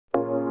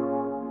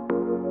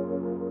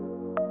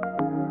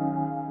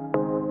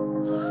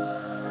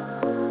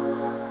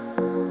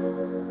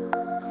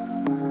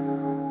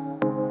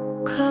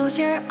Close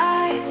your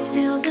eyes,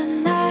 feel the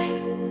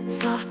night,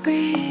 soft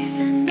breeze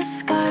in the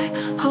sky.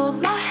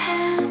 Hold my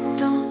hand,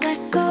 don't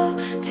let go.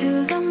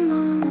 To the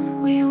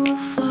moon we will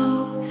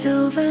flow.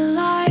 Silver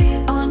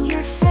light on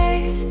your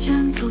face,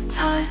 gentle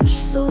touch,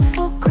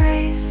 soulful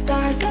grace.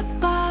 Stars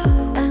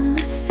above and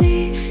the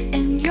sea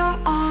in your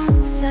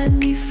arms set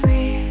me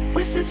free.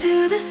 Whisper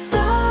to the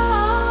stars.